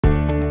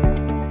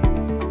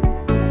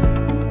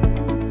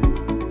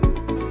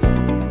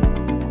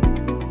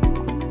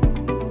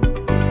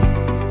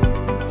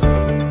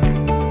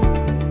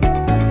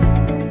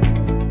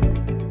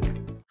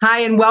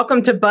Hi, and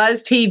welcome to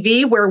Buzz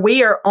TV, where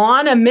we are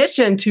on a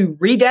mission to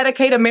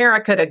rededicate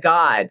America to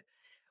God.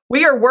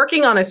 We are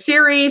working on a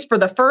series for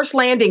the First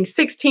Landing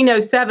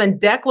 1607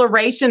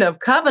 Declaration of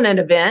Covenant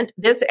event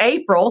this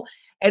April,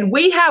 and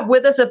we have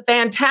with us a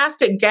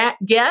fantastic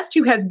guest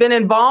who has been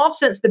involved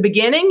since the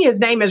beginning. His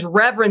name is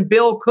Reverend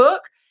Bill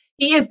Cook.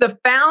 He is the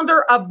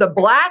founder of the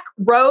Black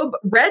Robe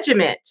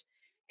Regiment,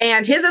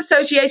 and his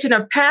association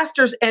of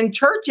pastors and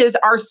churches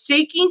are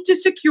seeking to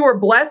secure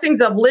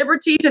blessings of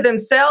liberty to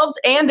themselves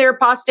and their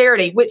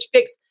posterity, which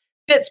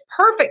fits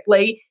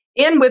perfectly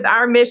in with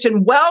our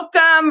mission.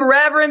 Welcome,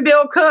 Reverend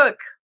Bill Cook.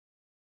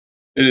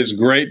 It is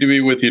great to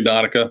be with you,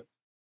 Donica.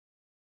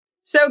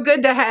 So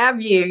good to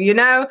have you. You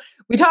know,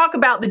 we talk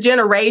about the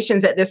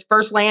generations at this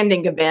First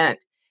Landing event,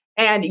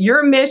 and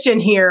your mission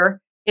here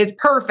is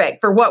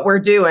perfect for what we're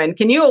doing.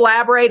 Can you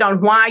elaborate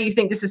on why you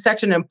think this is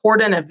such an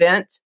important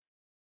event?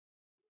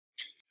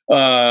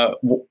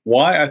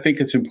 Why I think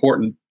it's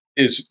important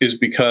is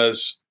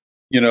because,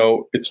 you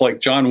know, it's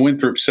like John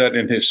Winthrop said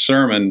in his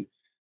sermon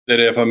that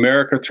if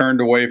America turned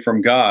away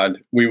from God,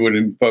 we would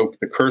invoke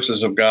the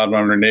curses of God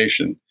on our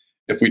nation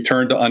if we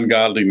turned to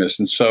ungodliness.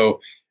 And so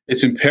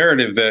it's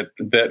imperative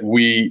that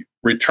we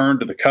return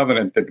to the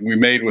covenant that we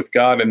made with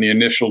God in the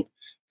initial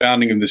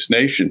founding of this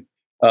nation,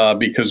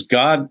 because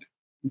God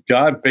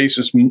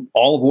bases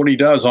all of what he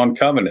does on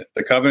covenant,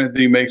 the covenant that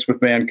he makes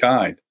with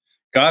mankind.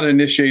 God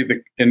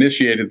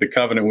initiated the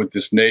covenant with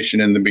this nation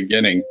in the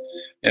beginning,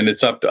 and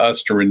it's up to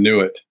us to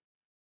renew it.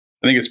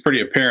 I think it's pretty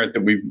apparent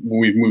that we've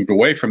moved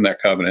away from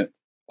that covenant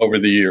over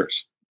the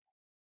years.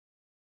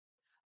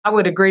 I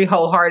would agree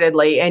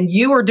wholeheartedly. And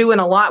you are doing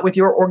a lot with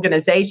your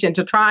organization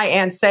to try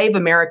and save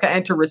America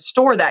and to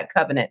restore that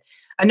covenant.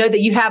 I know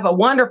that you have a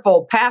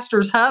wonderful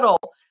Pastors Huddle.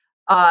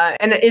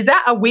 And is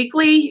that a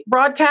weekly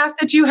broadcast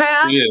that you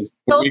have? It is.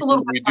 Tell us a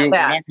little bit about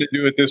that. We're not going to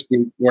do it this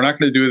week. We're not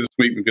going to do it this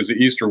week because of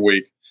Easter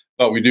week,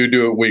 but we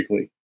do it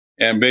weekly.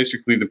 And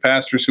basically, the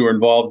pastors who are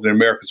involved in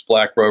America's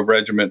Black Robe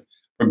Regiment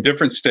from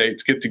different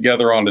states get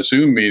together on a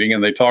Zoom meeting,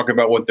 and they talk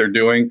about what they're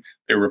doing.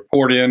 They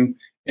report in,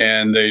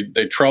 and they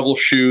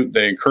troubleshoot.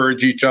 They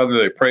encourage each other.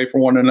 They pray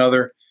for one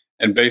another,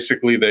 and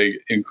basically, they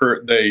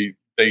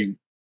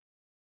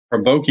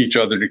provoke each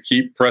other to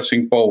keep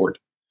pressing forward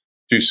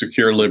to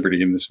secure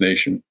liberty in this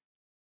nation.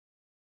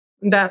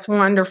 That's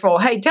wonderful.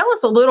 Hey, tell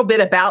us a little bit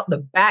about the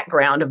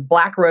background of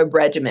Black Robe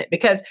Regiment,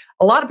 because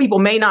a lot of people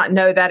may not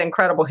know that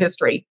incredible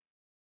history.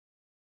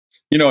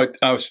 You know,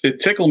 it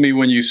tickled me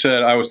when you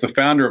said I was the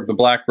founder of the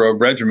Black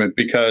Robe Regiment,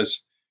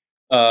 because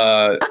there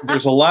are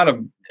a lot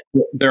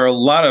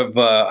of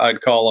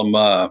I'd call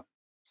them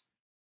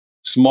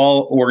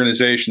small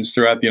organizations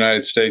throughout the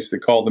United States that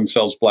call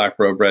themselves Black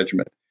Robe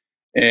Regiment,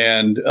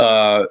 and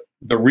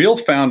the real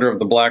founder of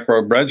the Black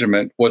Robe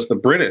Regiment was the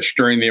British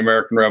during the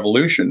American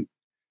Revolution,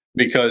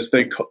 because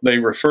they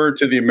referred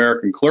to the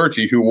American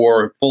clergy who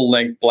wore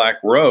full-length black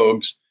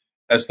robes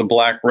as the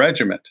Black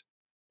Regiment.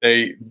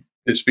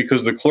 It's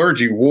because the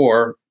clergy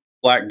wore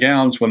black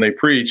gowns when they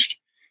preached,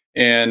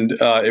 and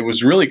it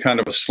was really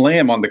kind of a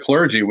slam on the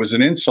clergy. It was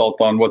an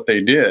insult on what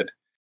they did.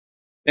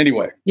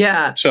 Anyway,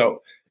 yeah.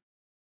 So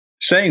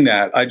saying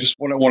that,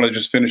 what I want to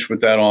just finish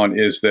with that on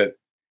is that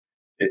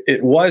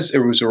it was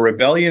a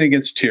rebellion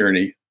against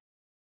tyranny.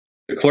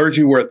 The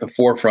clergy were at the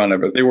forefront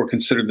of it. They were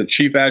considered the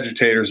chief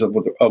agitators of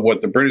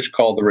what the British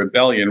called the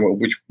rebellion,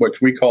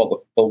 which we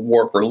call the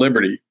War for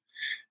Liberty.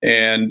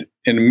 And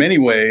in many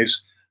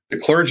ways, the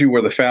clergy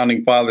were the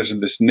founding fathers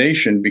of this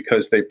nation,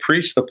 because they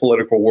preached the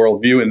political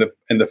worldview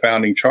in the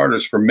founding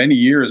charters for many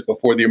years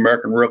before the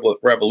American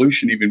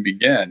Revolution even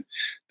began.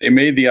 They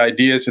made the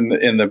ideas in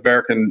the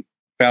American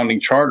founding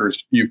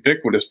charters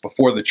ubiquitous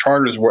before the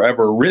charters were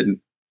ever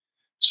written,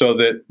 so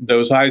that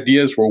those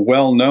ideas were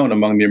well known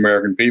among the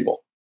American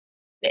people.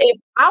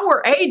 If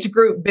our age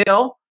group,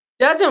 Bill,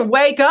 doesn't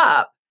wake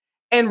up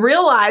and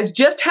realize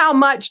just how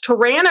much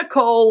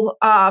tyrannical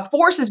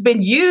force has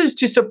been used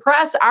to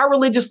suppress our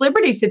religious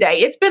liberties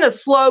today, it's been a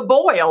slow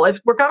boil.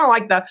 We're kind of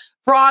like the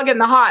frog in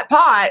the hot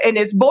pot, and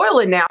it's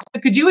boiling now. So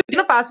could you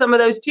identify some of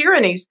those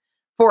tyrannies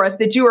for us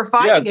that you are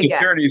fighting against?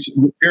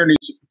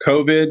 Tyrannies,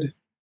 COVID,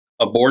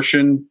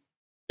 abortion,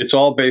 it's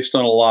all based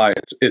on a lie.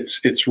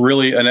 It's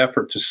really an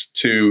effort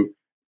to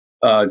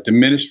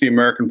diminish the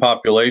American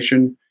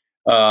population.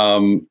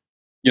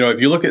 You know,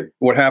 if you look at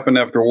what happened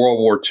after World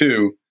War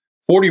II,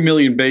 40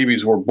 million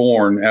babies were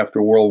born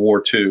after World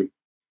War II.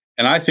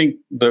 And I think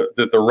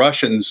that the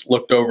Russians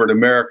looked over at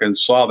America and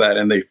saw that,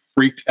 and they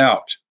freaked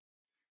out.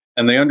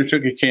 And they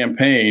undertook a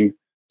campaign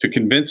to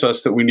convince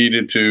us that we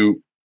needed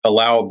to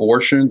allow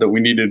abortion, that we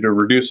needed to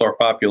reduce our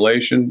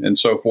population, and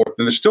so forth.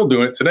 And they're still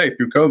doing it today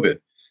through COVID.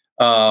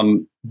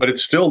 But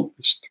it's still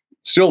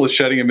the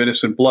shedding of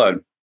innocent blood.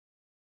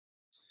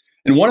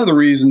 And one of the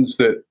reasons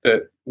that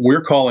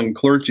we're calling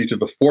clergy to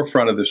the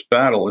forefront of this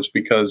battle is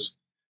because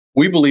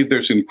we believe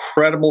there's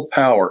incredible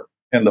power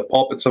in the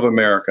pulpits of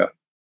America.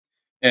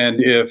 And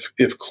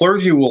if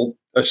clergy will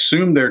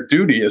assume their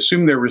duty,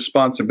 assume their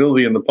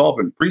responsibility in the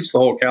pulpit, and preach the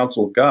whole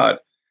counsel of God,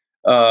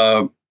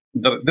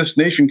 this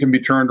nation can be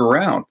turned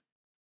around.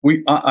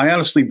 I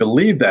honestly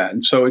believe that,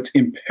 and so it's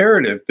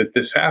imperative that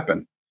this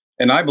happen.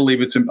 And I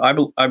believe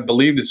I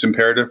believed it's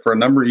imperative for a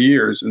number of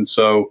years, and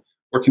so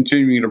we're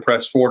continuing to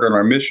press forward on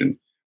our mission.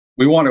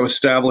 We want to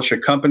establish a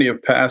company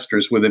of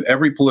pastors within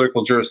every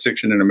political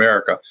jurisdiction in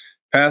America,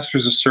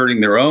 pastors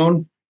asserting their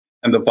own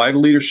and the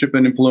vital leadership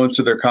and influence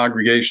of their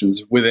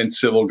congregations within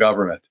civil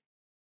government,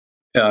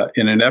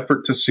 in an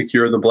effort to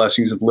secure the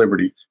blessings of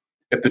liberty.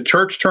 If the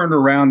church turned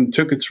around and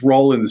took its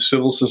role in the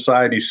civil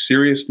society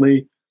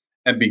seriously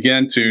and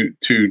began to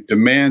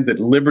demand that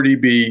liberty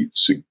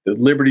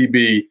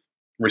be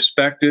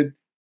respected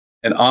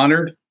and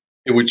honored,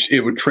 it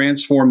would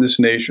transform this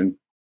nation.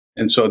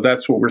 And so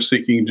that's what we're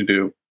seeking to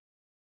do.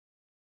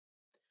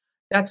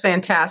 That's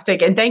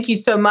fantastic. And thank you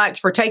so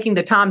much for taking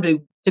the time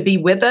to be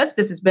with us.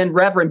 This has been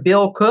Reverend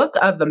Bill Cook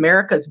of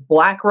America's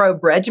Black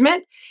Robe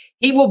Regiment.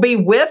 He will be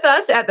with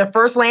us at the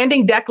First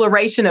Landing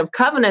Declaration of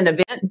Covenant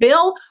event.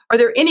 Bill, are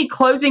there any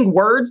closing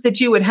words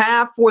that you would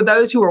have for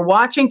those who are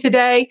watching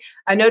today?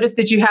 I noticed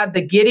that you have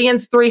the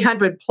Gideon's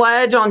 300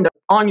 pledge on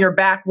your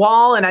back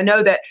wall, and I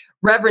know that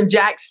Reverend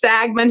Jack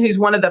Stagman, who's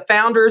one of the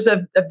founders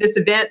of this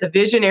event, the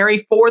visionary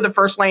for the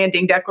First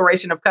Landing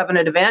Declaration of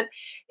Covenant event,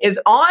 is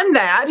on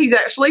that. He's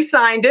actually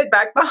signed it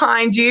back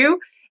behind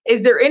you.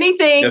 Is there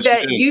anything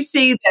that you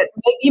see that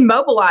may be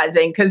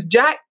mobilizing? Because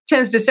Jack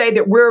tends to say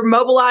that we're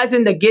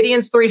mobilizing the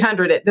Gideon's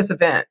 300 at this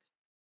event.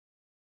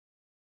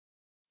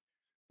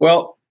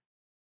 Well,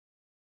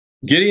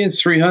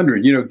 Gideon's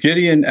 300,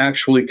 Gideon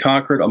actually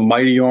conquered a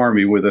mighty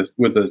army with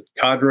a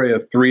cadre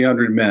of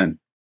 300 men.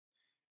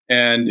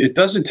 And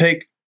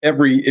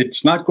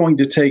it's not going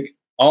to take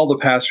all the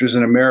pastors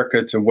in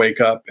America to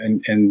wake up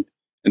and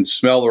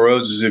smell the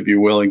roses, if you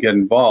will, and get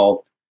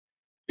involved.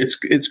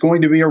 It's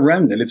going to be a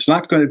remnant. It's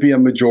not going to be a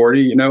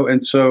majority,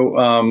 and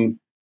so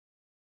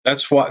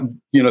that's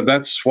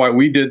why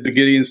we did the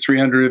Gideon's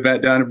 300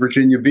 event down in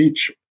Virginia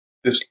Beach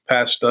this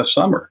past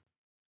summer.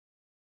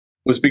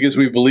 Was because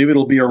we believe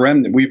it'll be a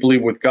remnant. We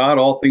believe with God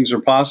all things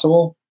are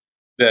possible.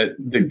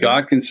 That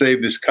God can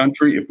save this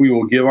country if we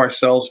will give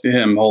ourselves to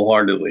Him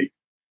wholeheartedly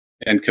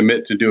and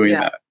commit to doing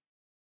that.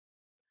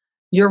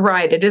 You're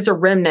right. It is a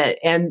remnant.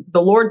 And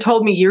the Lord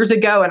told me years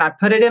ago, and I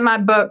put it in my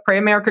book, Pray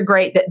America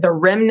Great, that the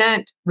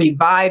remnant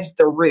revives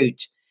the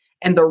root.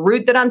 And the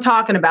root that I'm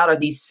talking about are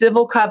these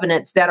civil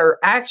covenants that are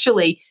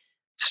actually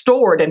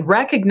stored and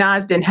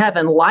recognized in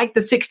heaven, like the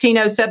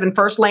 1607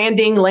 First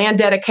Landing Land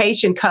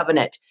Dedication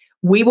Covenant.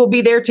 We will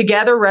be there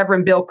together,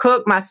 Reverend Bill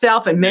Cook,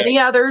 myself, and many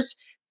others,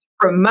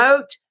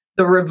 promote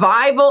the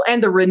revival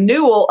and the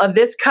renewal of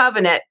this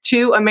covenant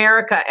to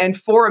America and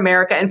for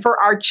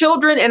our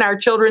children and our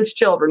children's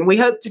children. We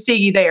hope to see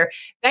you there.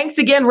 Thanks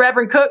again,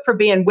 Reverend Cook, for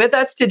being with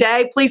us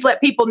today. Please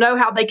let people know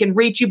how they can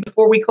reach you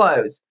before we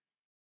close.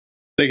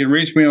 They can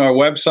reach me on our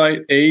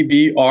website,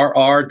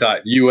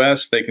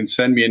 abrr.us. They can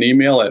send me an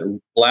email at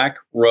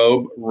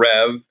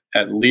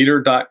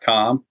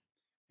blackroberev@leader.com,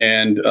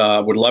 and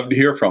would love to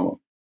hear from them.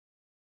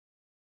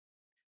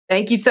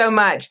 Thank you so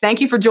much.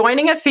 Thank you for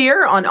joining us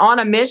here on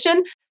a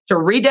Mission to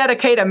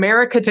Rededicate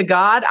America to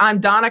God. I'm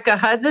Donica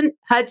Hudson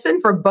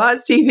for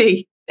Buzz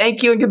TV.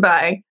 Thank you and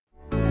goodbye.